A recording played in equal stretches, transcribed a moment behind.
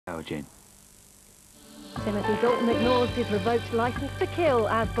Sergeant. Timothy Dalton ignores his revoked licence to kill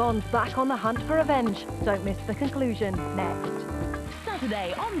as Bond's back on the hunt for revenge. Don't miss the conclusion. Next.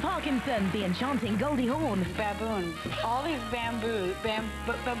 Saturday on Parkinson, the enchanting Goldie Hawn. Baboon. All these baboons.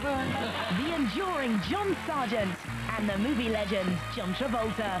 The enduring John Sargent. And the movie legend, John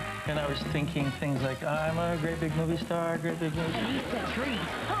Travolta. And I was thinking things like, I'm a great big movie star, great big movie star. An Easter treat.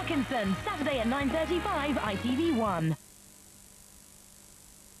 Parkinson, Saturday at 9:35, ITV1.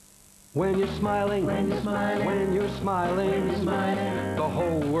 When you're smiling, when you're smiling, the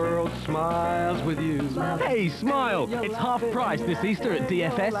whole world smiles with you. Hey, smile! It's half price this Easter at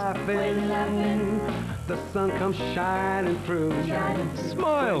DFS. The sun comes shining through.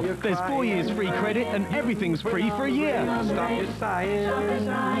 Smile! There's 4 years free credit and everything's free for a year. Stop your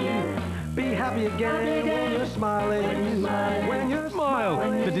sighing. Be happy again when you're smiling. When you're Smile!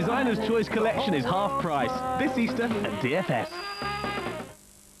 The Designer's Choice collection is half price this Easter at DFS.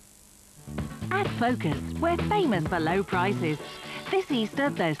 At Focus, we're famous for low prices. This Easter,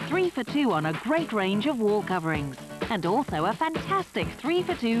 there's 3 for 2 on a great range of wall coverings. And also a fantastic 3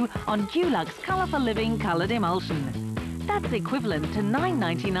 for 2 on Dulux Colour for Living coloured emulsion. That's equivalent to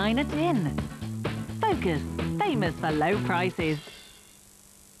 $9.99 a tin. Focus, famous for low prices.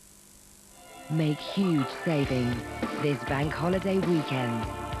 Make huge savings this bank holiday weekend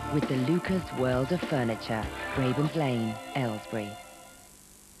with the Lucas World of Furniture, Ravens Lane, Aylesbury.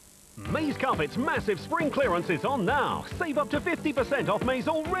 May's Carpet's massive spring clearance is on now. Save up to 50% off May's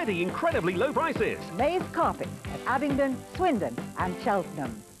already incredibly low prices. May's Carpets at Abingdon, Swindon and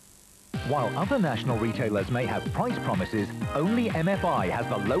Cheltenham. While other national retailers may have price promises, only MFI has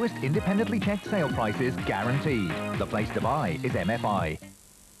the lowest independently checked sale prices guaranteed. The place to buy is MFI.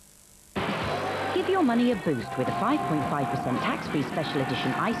 Give your money a boost with a 5.5% tax-free special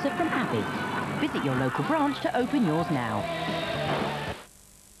edition ISA from Abbey. Visit your local branch to open yours now.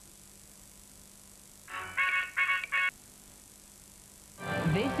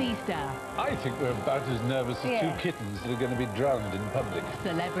 This Easter. I think we're about as nervous as 2 kittens that are going to be drowned in public.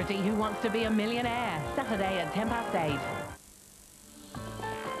 Celebrity Who Wants to Be a Millionaire. Saturday at 8:10.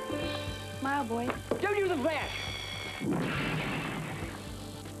 Smile, boy. Don't use the back.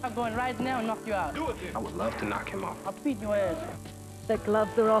 I'm going right now and knock you out. Do it, then. I would love to knock him off. I'll beat your ass. The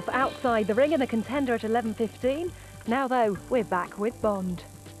gloves are off outside the ring in the Contender at 11:15. Now, though, we're back with Bond.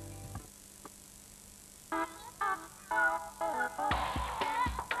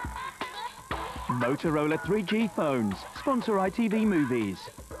 Motorola 3G phones sponsor ITV movies.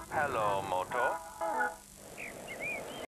 Hello,